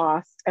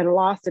lost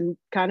in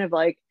kind of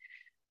like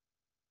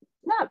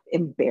not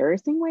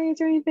embarrassing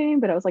ways or anything,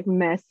 but I was like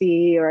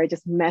messy, or I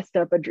just messed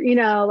up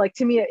like,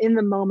 to me in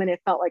the moment,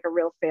 it felt like a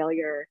real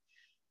failure.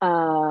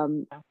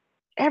 Um,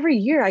 every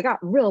year I got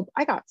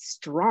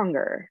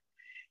stronger.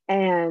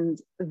 And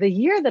the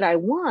year that I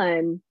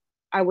won,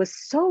 I was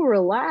so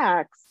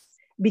relaxed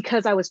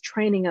because I was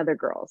training other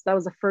girls. That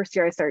was the first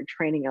year I started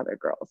training other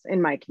girls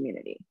in my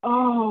community.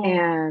 Oh.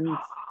 And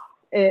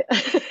it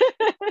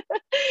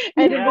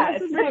and Yeah,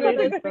 this it's is pretty one of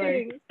those amazing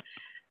story. things.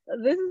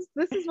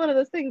 This is one of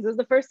those things. It was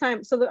the first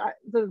time. So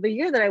the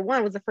year that I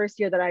won was the first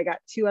year that I got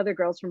two other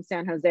girls from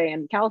San Jose.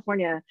 And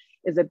California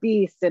is a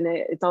beast, and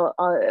it's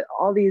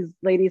all these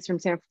ladies from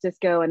San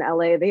Francisco and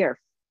LA. They are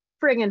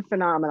friggin'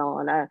 phenomenal,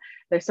 and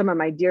they're some of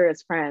my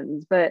dearest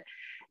friends. But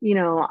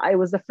I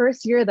was the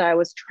first year that I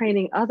was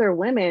training other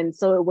women,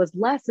 so it was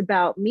less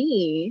about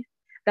me.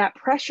 That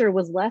pressure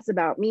was less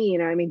about me,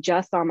 I mean,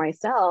 just on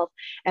myself.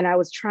 And I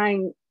was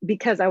trying,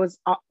 because I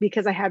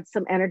had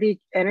some energy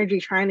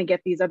trying to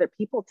get these other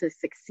people to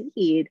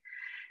succeed.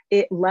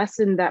 It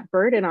lessened that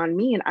burden on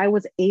me, and I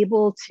was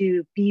able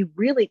to be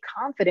really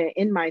confident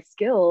in my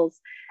skills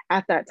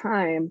at that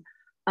time.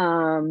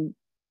 And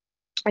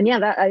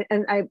yeah,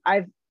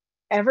 I've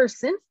ever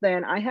since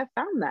then, I have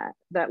found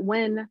that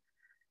when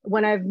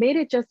I've made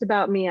it just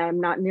about me, I'm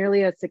not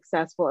nearly as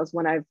successful as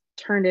when I've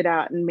turned it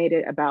out and made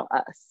it about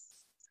us.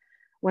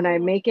 When I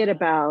make it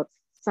about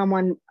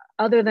someone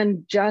other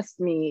than just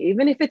me,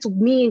 even if it's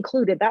me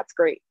included, that's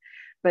great.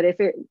 But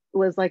if it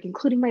was like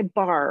including my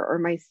bar or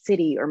my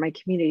city or my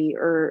community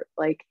or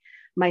like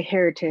my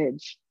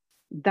heritage,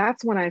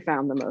 that's when I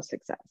found the most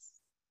success.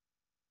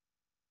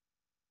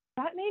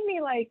 That made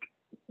me like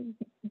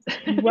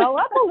well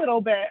up a little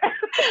bit.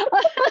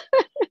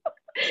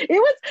 It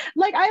was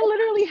like, I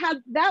literally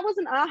that was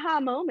an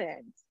aha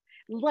moment.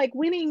 Like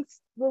winning,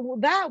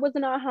 that was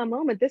an aha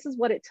moment. This is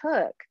what it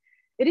took.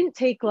 It didn't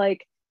take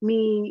like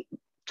me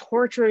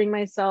torturing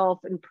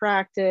myself in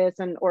practice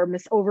or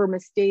over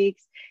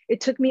mistakes.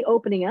 It took me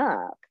opening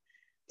up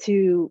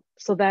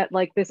so that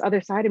like this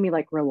other side of me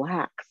like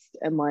relaxed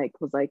and like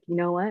was like, you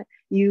know what?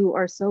 You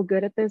are so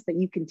good at this that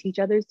you can teach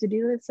others to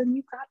do this, and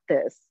you got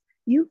this.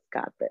 You've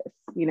got this,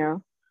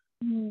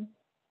 Mm-hmm.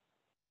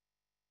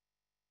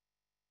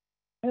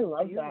 I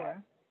love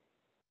that.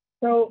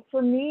 So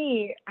for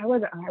me, I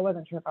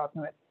wasn't sure if I was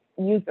going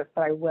to use this,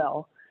 but I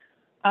will.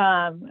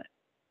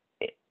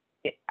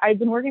 I've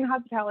been working in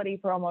hospitality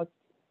for almost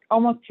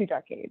 2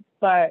 decades,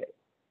 but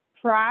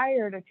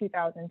prior to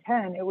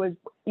 2010, it was,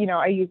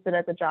 I used it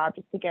as a job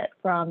just to get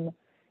from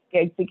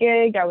gig to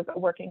gig. I was a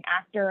working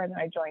actor, and then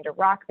I joined a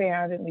rock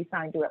band, and we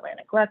signed to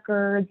Atlantic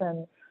Records,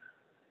 and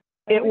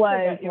it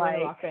was like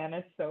a rock band.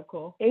 It's so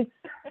cool. It's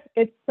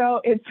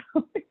so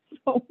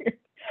weird.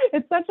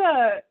 It's such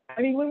I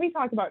mean, when we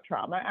talk about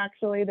trauma,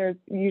 actually, there's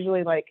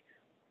usually like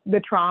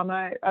the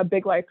trauma, a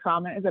big life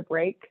trauma is a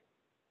break.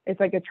 It's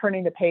like a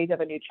turning the page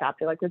of a new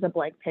chapter. Like there's a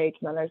blank page,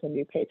 and then there's a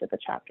new page of the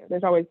chapter.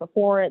 There's always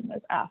before it and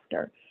there's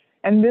after.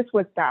 And this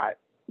was that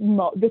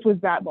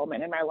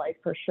moment in my life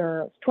for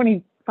sure. I was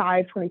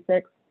 25,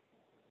 26.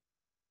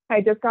 I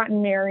had just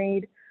gotten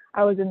married.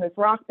 I was in this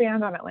rock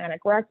band on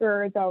Atlantic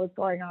Records. I was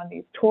going on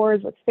these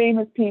tours with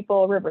famous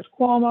people. Rivers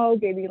Cuomo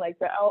gave me like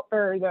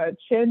the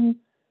chin,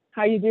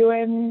 how you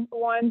doing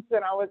once.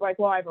 And I was like,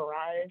 well, I've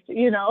arrived,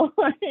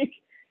 like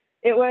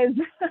it was,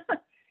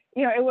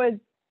 it was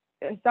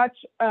such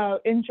an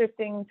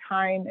interesting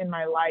time in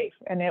my life.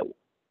 And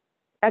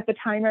at the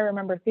time I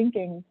remember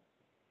thinking,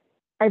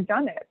 I've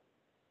done it.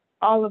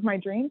 All of my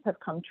dreams have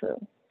come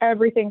true.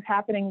 Everything's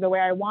happening the way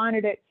I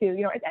wanted it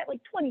to, at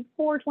like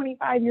 24,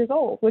 25 years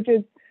old, which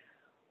is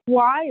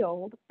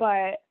wild.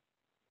 But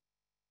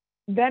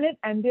then it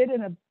ended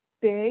in a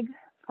big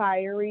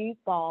fiery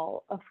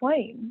ball of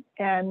flame,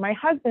 and my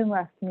husband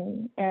left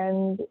me,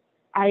 and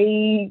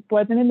I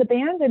wasn't in the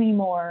band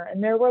anymore,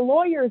 and there were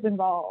lawyers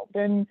involved,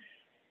 and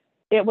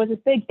it was this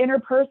big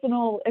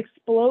interpersonal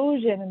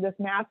explosion and this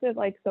massive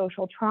like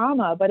social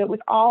trauma, but it was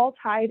all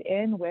tied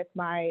in with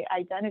my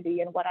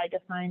identity and what I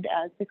defined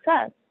as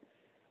success.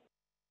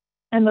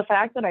 And the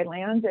fact that I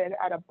landed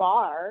at a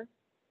bar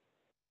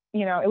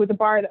it was a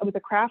bar that was a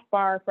craft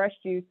bar, Fresh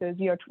Juices,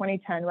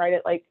 2010, right?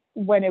 At like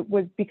when it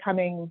was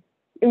becoming,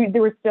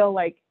 there was still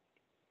like,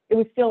 it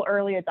was still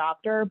early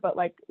adopter, but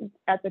like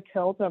at the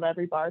tilt of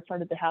every bar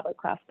started to have a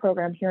craft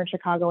program here in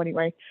Chicago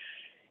anyway.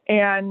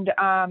 And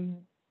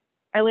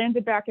I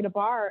landed back at a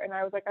bar and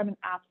I was like, I'm an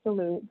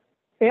absolute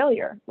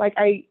failure. Like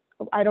I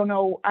don't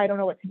know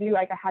what to do.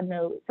 Like I had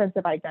no sense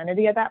of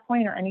identity at that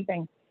point or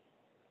anything.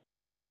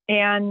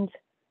 And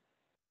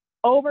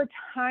over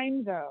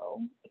time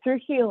though, through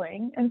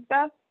healing and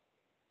stuff,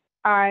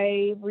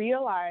 I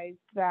realized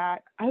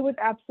that I was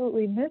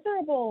absolutely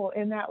miserable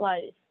in that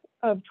life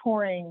of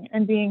touring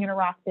and being in a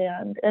rock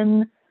band.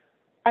 And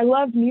I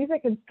loved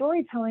music and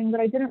storytelling, but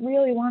I didn't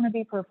really want to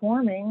be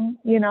performing,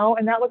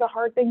 and that was a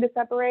hard thing to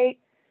separate.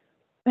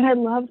 And I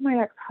loved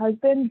my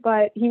ex-husband,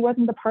 but he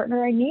wasn't the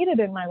partner I needed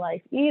in my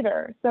life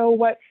either. So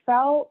what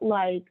felt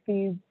like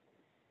these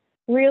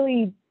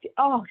really,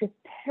 just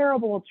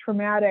terrible,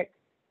 traumatic,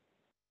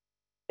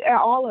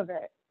 all of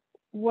it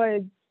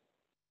was,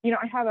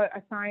 I have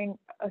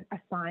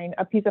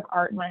a piece of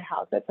art in my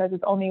house that says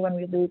it's only when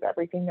we lose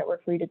everything that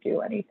we're free to do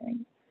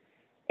anything.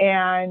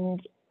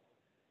 And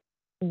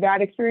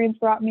that experience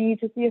brought me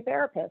to see a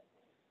therapist.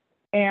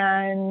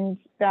 And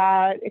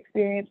that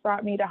experience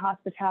brought me to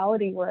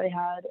hospitality, where I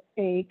had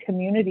a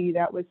community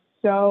that was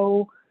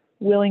so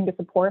willing to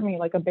support me,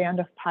 like a band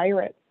of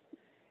pirates,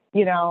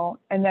 and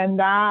then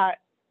that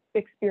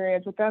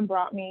experience with them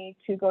brought me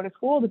to go to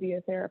school to be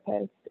a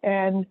therapist.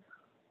 And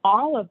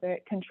all of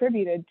it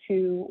contributed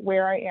to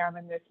where I am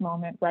in this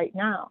moment right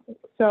now.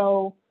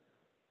 So,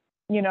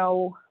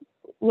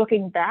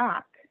 looking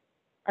back,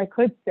 I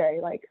could say,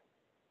 like,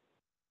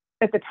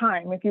 at the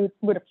time, if you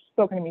would have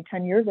spoken to me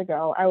 10 years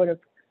ago, I would have,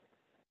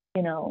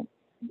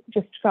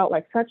 just felt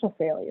like such a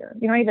failure.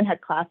 I even had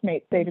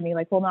classmates say to me,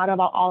 like, well, not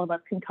all of us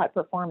can cut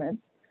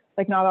performance.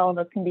 Like, not all of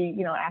us can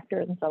be,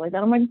 actors and stuff like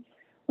that. I'm like,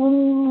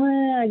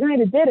 I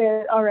kind of did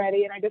it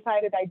already, and I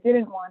decided I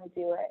didn't want to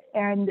do it.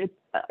 And it's,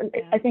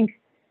 I think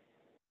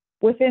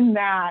within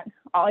that,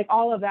 like,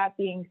 all of that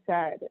being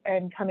said,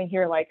 and coming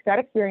here, like, that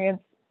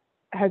experience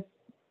has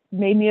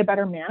made me a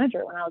better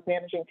manager when I was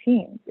managing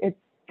teams. It's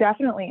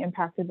definitely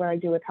impacted what I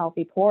do with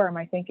Healthy Pour and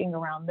my thinking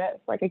around this.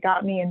 Like, it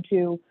got me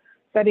into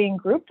studying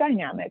group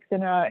dynamics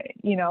in a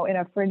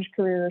fringe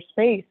career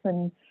space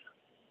and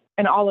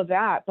all of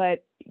that.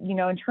 But,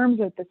 in terms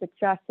of the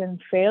success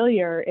and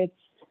failure, it's,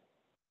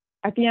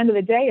 at the end of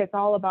the day, it's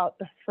all about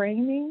the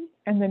framing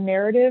and the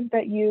narrative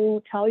that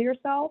you tell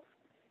yourself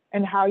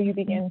and how you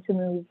begin to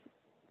move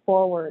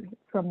forward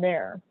from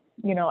there.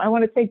 I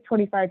want to take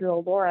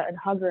 25-year-old Laura and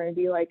hug her and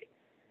be like,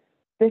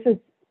 this is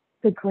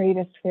the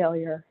greatest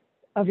failure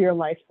of your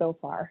life so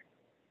far.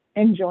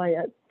 Enjoy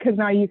it, because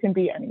now you can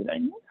be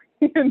anything,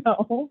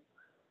 So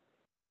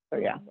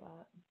yeah.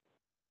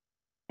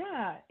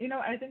 Yeah,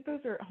 I think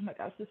those are, oh my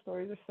gosh, the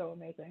stories are so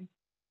amazing.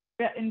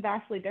 Yeah, and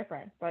vastly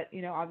different, but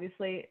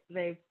obviously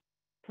they've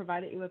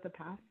provided you with a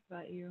path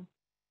that you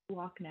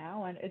walk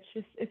now, and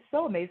it's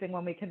so amazing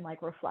when we can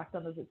like reflect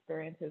on those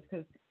experiences,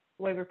 because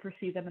the way we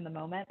perceive them in the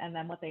moment and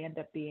then what they end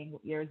up being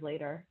years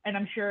later. And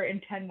I'm sure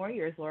in 10 more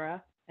years,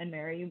 Laura and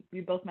Mary,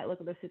 you both might look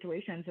at those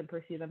situations and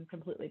perceive them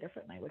completely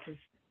differently, which is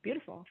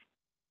beautiful.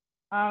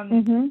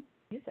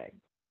 Music.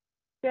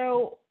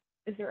 So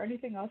is there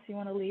anything else you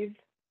want to leave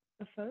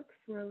the folks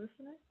who are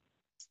listening?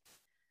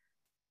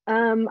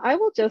 I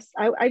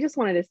just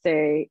wanted to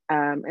say,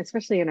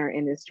 especially in our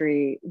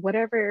industry,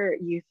 whatever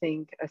you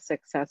think a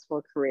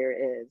successful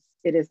career is,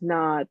 it is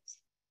not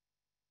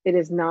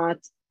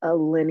a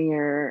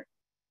linear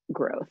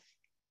growth.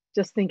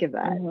 Just think of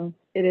that.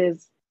 It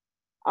is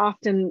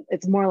often,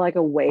 it's more like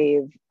a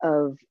wave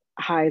of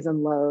highs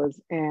and lows,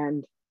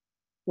 and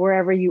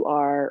wherever you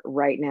are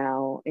right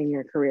now in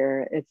your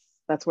career,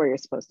 that's where you're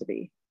supposed to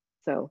be.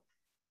 So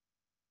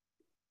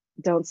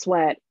don't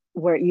sweat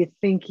where you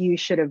think you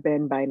should have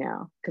been by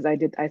now, because I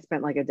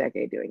spent like a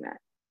decade doing that.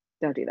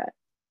 Don't do that.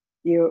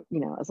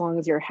 As long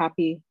as you're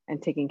happy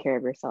and taking care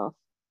of yourself,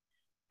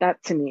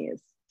 that to me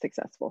is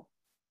successful.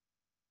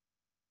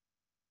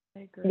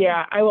 I agree.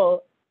 Yeah, I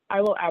will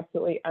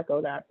absolutely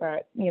echo that.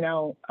 But we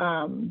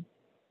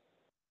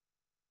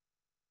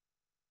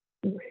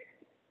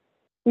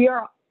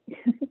are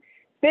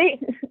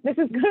this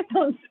is gonna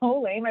sound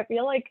so lame. I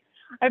feel like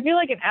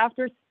an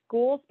after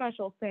school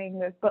special saying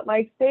this, but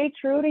like, stay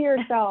true to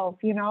yourself,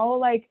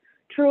 like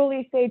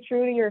truly stay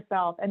true to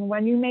yourself. And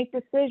when you make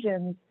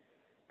decisions,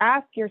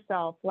 ask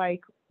yourself,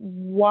 like,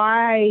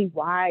 why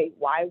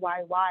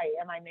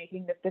am I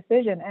making this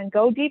decision? And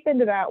go deep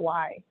into that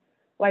why.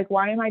 Like,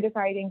 why am I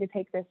deciding to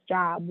take this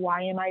job?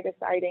 Why am I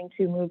deciding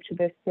to move to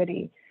this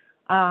city?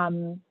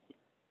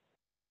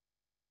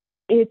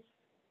 It's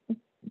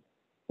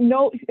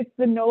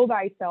the know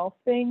thyself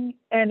thing.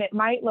 And it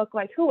might look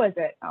like, who was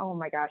it? Oh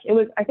my gosh. It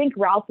was, I think,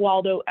 Ralph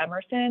Waldo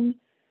Emerson,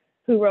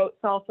 who wrote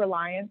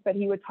Self-Reliance, that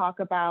he would talk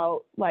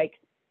about, like,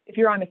 if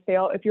you're on a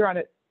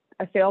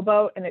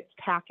sailboat and it's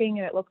tacking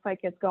and it looks like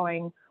it's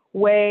going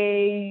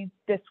way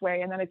this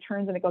way, and then it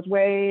turns and it goes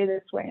way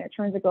this way, and it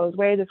turns, it goes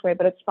way this way,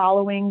 but it's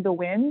following the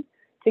wind.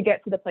 to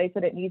get to the place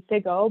that it needs to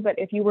go. But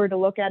if you were to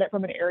look at it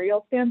from an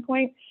aerial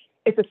standpoint,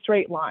 it's a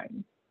straight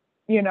line,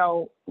 you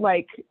know,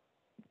 like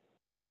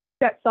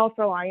that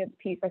self-reliance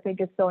piece, I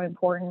think, is so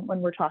important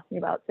when we're talking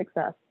about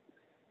success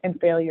and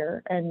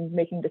failure and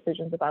making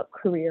decisions about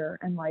career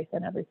and life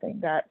and everything,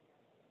 that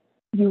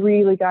you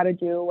really got to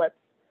do what's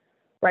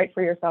right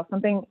for yourself.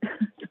 Something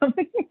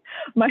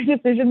my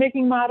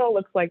decision-making model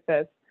looks like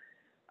this.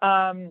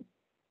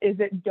 Is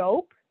it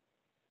dope?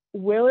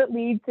 Will it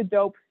lead to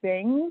dope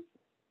things?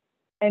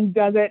 And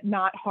does it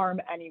not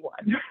harm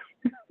anyone?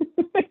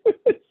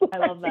 I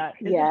love that.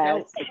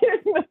 Yes.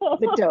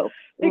 The dope.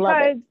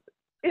 Because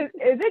is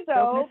it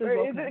dope, or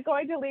is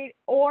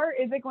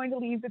it going to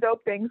lead to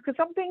dope things? Because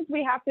some things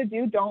we have to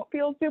do don't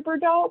feel super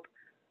dope,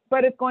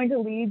 but it's going to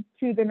lead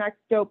to the next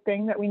dope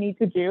thing that we need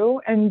to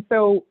do. And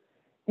so,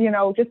 you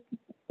know, just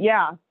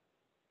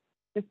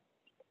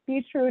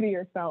be true to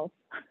yourself.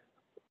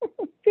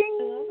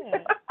 Ding.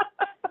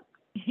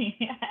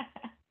 Yeah.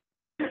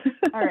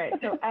 All right.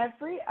 So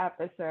every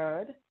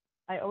episode,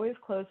 I always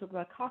close with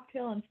a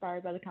cocktail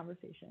inspired by the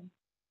conversation.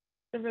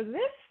 So for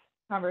this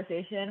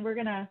conversation, we're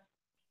gonna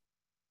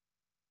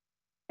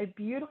a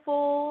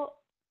beautiful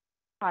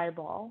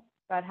highball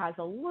that has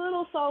a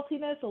little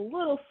saltiness, a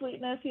little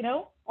sweetness, you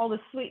know, all the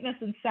sweetness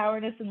and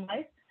sourness in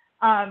life.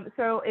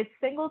 So it's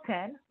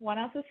Singleton, 1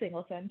 ounce of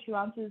Singleton, 2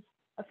 ounces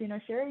of Fino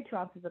Sherry, 2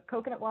 ounces of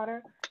coconut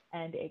water,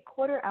 and a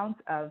 1/4 ounce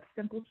of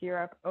simple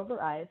syrup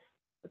over ice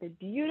with a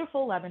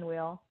beautiful lemon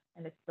wheel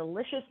and its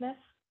deliciousness.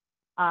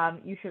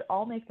 You should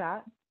all make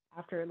that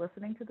after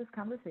listening to this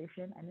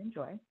conversation and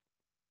enjoy.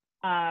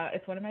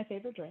 It's one of my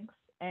favorite drinks.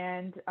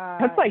 And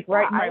that's like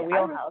right in my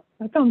wheelhouse.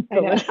 That sounds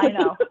delicious. I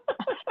know.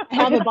 I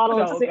have a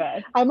bottle so of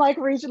good. I'm like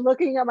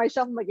looking at my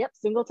shelf. I'm like, yep,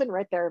 Singleton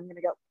right there. I'm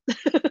gonna go.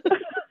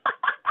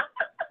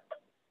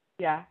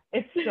 Yeah,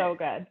 it's so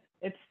good.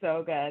 It's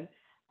so good.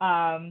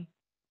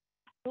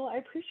 Well, I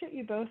appreciate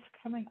you both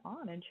coming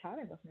on and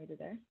chatting with me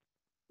today.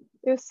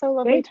 It was so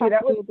lovely talking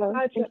to you both.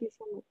 Thank you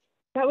so much.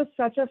 That was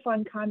such a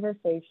fun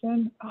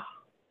conversation. Oh,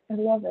 I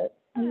love it.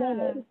 I love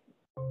it.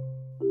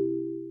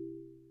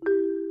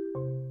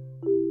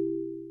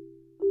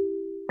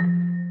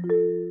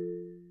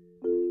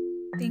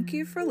 Thank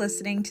you for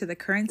listening to the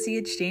Currency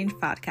Exchange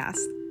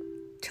podcast.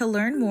 To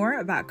learn more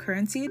about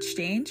Currency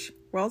Exchange,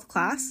 World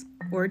Class,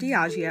 or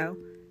Diageo,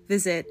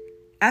 visit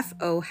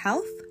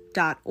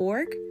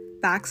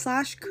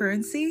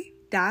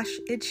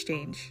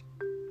fohealth.org/currency-exchange.